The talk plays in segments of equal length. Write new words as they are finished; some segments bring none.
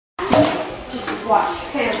Just watch.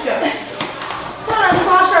 Okay, let's go. Come on, let's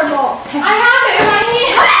wash our ball. I have it in my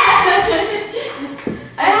hand.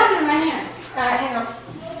 I have it in my hand. Alright, hang on.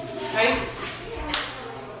 Ready?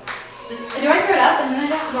 Do I throw it up and then I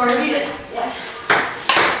have to or do you just Yeah.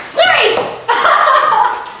 3!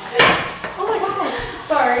 Oh my god.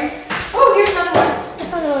 Sorry. Oh, here's another one.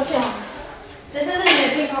 Another one. This isn't even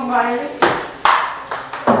a ping pong ball, is it?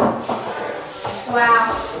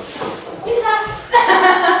 Wow. Who's that?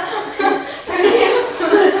 Ready?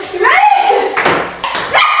 You ready?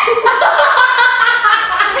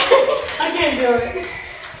 I can't do it.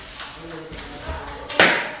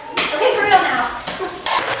 Okay, for real now.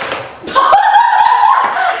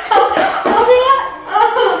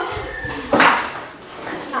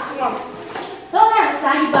 Don't have a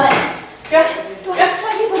saggy butt. Go. Don't have a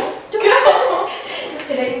saggy butt. Go. Just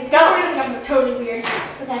kidding. Go. I'm totally weird.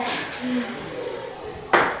 Okay.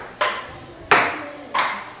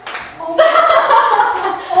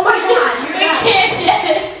 Oh my god, you can't get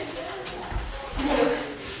it.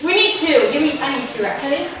 We need 2. I need 2 reps.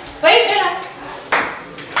 Ready? Wait, no.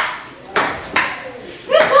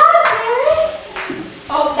 Good job, Mary.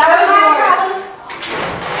 Oh, that was yours.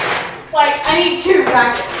 Like, I need 2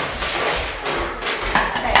 rackets.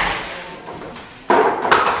 Okay.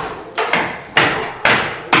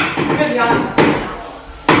 You're gonna be awesome.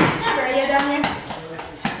 It's not radio down there.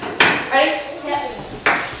 Ready? Yeah.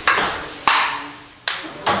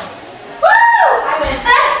 Woo! I win.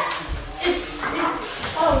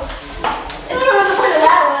 Oh. I don't know what the point of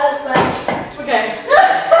that was, but. Okay.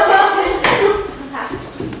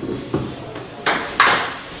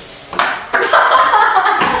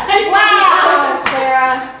 Wow, Clara.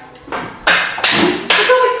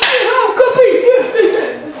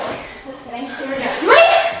 Just kidding. Here we go. You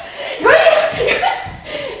ready? You ready?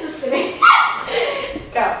 Just kidding.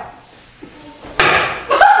 Go.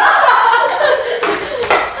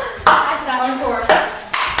 I stopped. 1 4.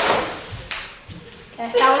 Okay,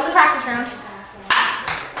 that was a practice round.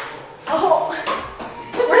 Oh.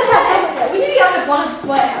 Where does that head go? We need to get on a blunt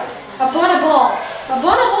of balls. A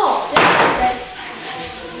blunt of balls. Yeah, that's it.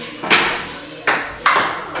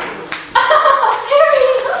 Harry,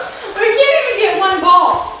 we can't even get 1 ball.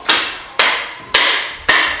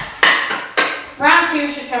 Round 2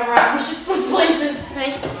 should come around. We should switch places.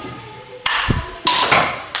 Ready?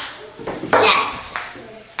 Yes!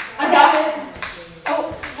 I got it.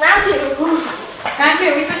 Oh, round 2. Round 2,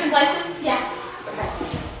 are we switching places? Yeah. Okay.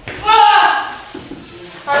 Ah!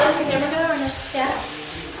 Harley, can the camera go or no? Yeah.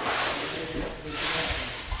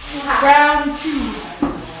 Round 2.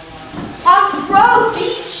 On Pro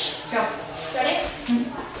Beach. Go. Ready?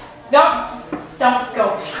 Don't go.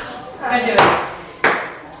 I do it.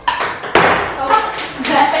 Oh.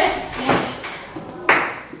 Yes.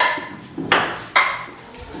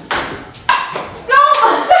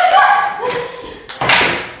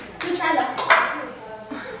 You try that.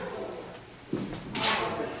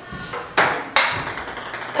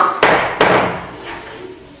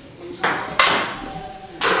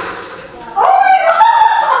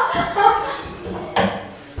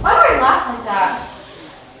 Why do I laugh like that?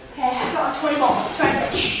 Okay, I got 20 balls. Ready?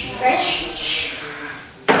 Ready?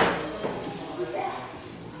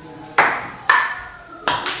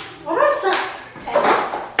 Why do I suck? Okay.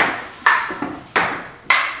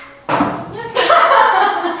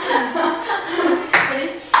 Ready?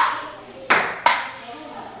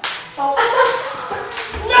 Oh.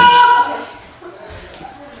 No!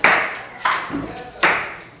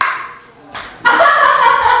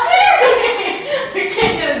 We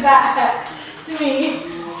can't get it back to me.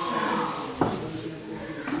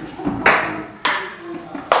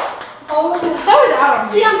 Oh my god. That was out on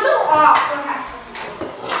me. See, I'm so off. Okay.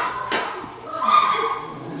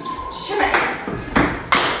 Shimmy.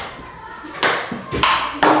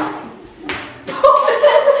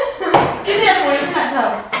 Get the other one, isn't that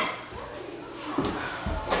tough?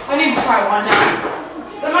 I need to try one time.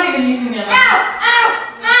 I'm not even using the other one. Ow! Ow!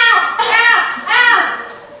 Ow! Ow! Ow!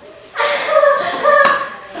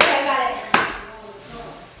 Okay, I got it.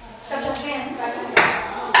 Scratch your hands, but I got it.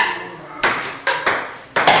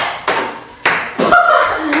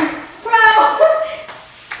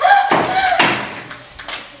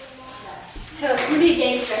 I'm gonna be a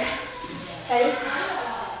gangster. Ready?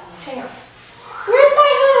 Hang on. Where's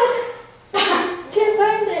my hook? Can't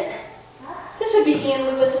find it. This would be Ian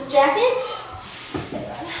Lewis's jacket.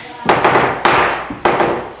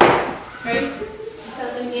 Ready?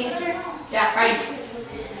 Because I'm a gangster. Yeah, ready.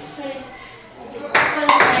 Ready? I'm a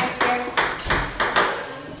gangster.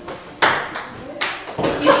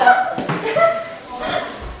 You suck.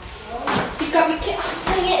 You got me. Oh,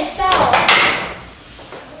 dang it! It fell.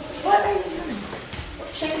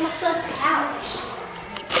 nice couch.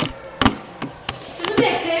 This would be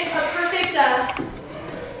a perfect,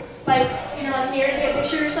 like, you know, like mirror to a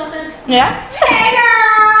picture or something. Yeah? Hey, girl!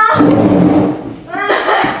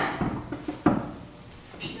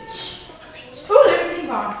 Oh, there's a ping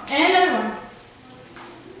pong. And another one.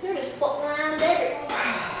 You're just floating around there.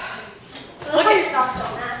 Look at your socks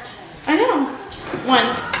don't match. I know.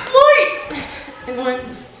 One's white and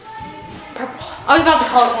one's purple. I was about to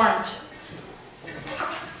call it orange.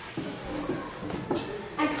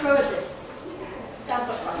 I pro at this. That's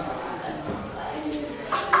what I'm talking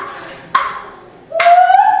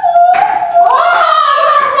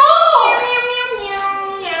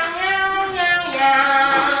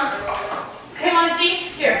Okay, wanna see?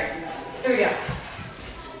 Here. Here we go.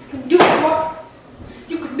 You can do it, bro.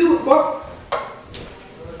 You can do it, bro.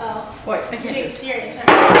 Oh. Wait, I can't do Being it. serious. Look,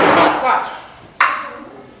 watch.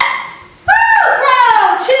 Woo,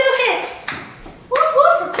 bro! 2 hits. Woo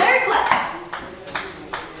woo for Claire class.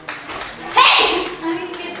 Hey! I need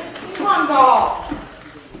to get the ping pong ball.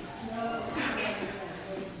 Okay.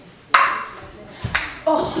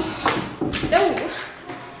 Oh. No.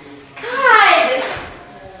 God.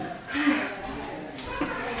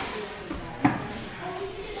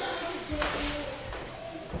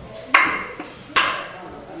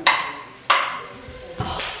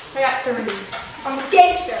 I got 3. I'm a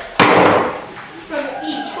gangster from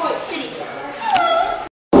Detroit City.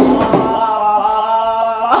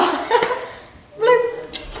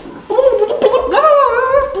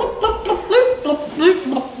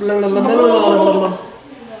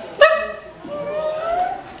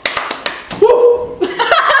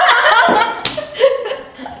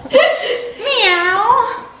 Meow.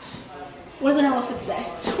 What does an elephant say?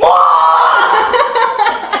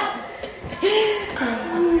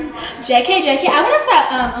 JK, I wonder if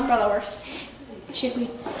that umbrella works. Should we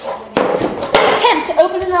attempt to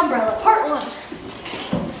open an umbrella? Part 1.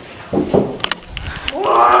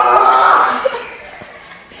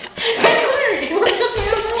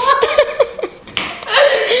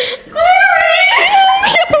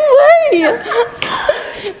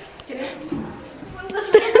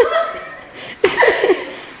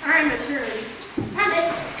 I'm mature. Hand it.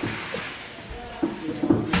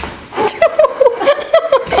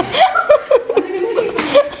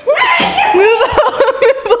 Move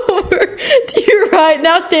over to your right.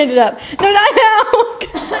 Now stand it up. No, not now.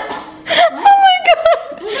 Oh my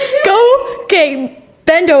god. Go. Okay,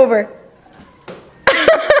 bend over. Oh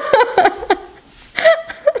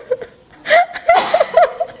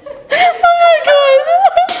my god.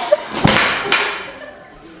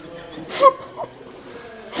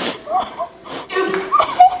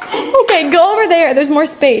 Okay, go over there. There's more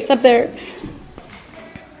space up there.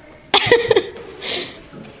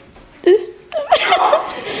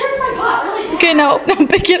 Here's my butt, really. Okay, now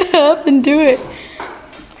pick it up and do it.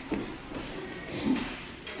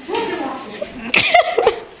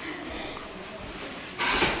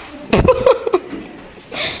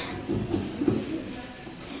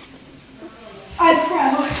 I'm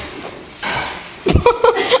pro.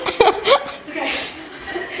 Okay.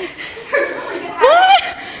 Hurts really good.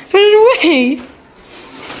 Put it away.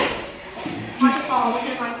 Watch it fall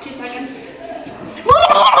within like 2 seconds.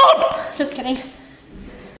 Just kidding.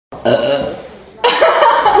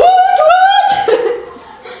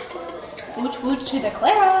 Woot woot to the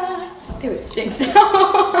Clara. Ew, it stinks.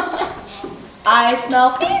 I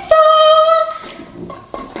smell pizza.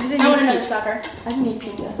 I I want another sucker. I didn't eat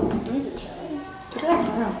pizza. Look at that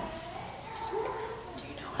tomorrow. Do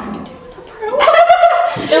you know what I can do with a pearl?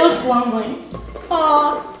 It was lonely.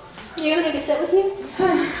 Aw. You gonna make it sit with you?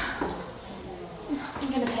 I'm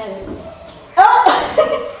gonna pet it. Oh!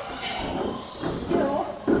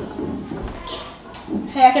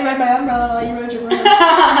 Hey, I can ride my umbrella while you rode your broom.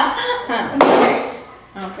 I'm serious.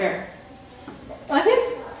 I don't care. Want to?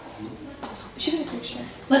 We should get a picture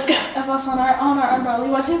Let's go. of us on our umbrella.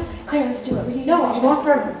 You want to? Claire, let's do it. We can No, I'm going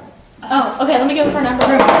for. Oh, okay. Let me go for an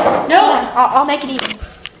umbrella. No. Hold on, I'll make it even.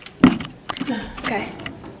 Okay.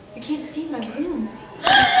 You can't see my broom.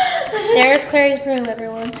 There's Clary's broom,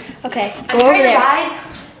 everyone. Okay, I'm go over trying to there. ride.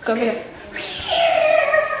 Go over there.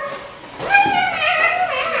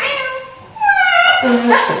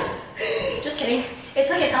 Just kidding. It's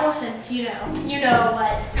like an elephant, you know. You know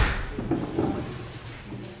what?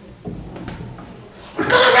 We're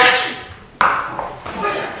going action.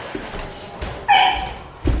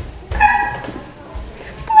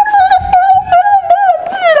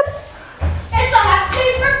 It's a happy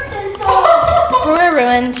birthday song. We're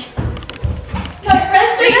ruined.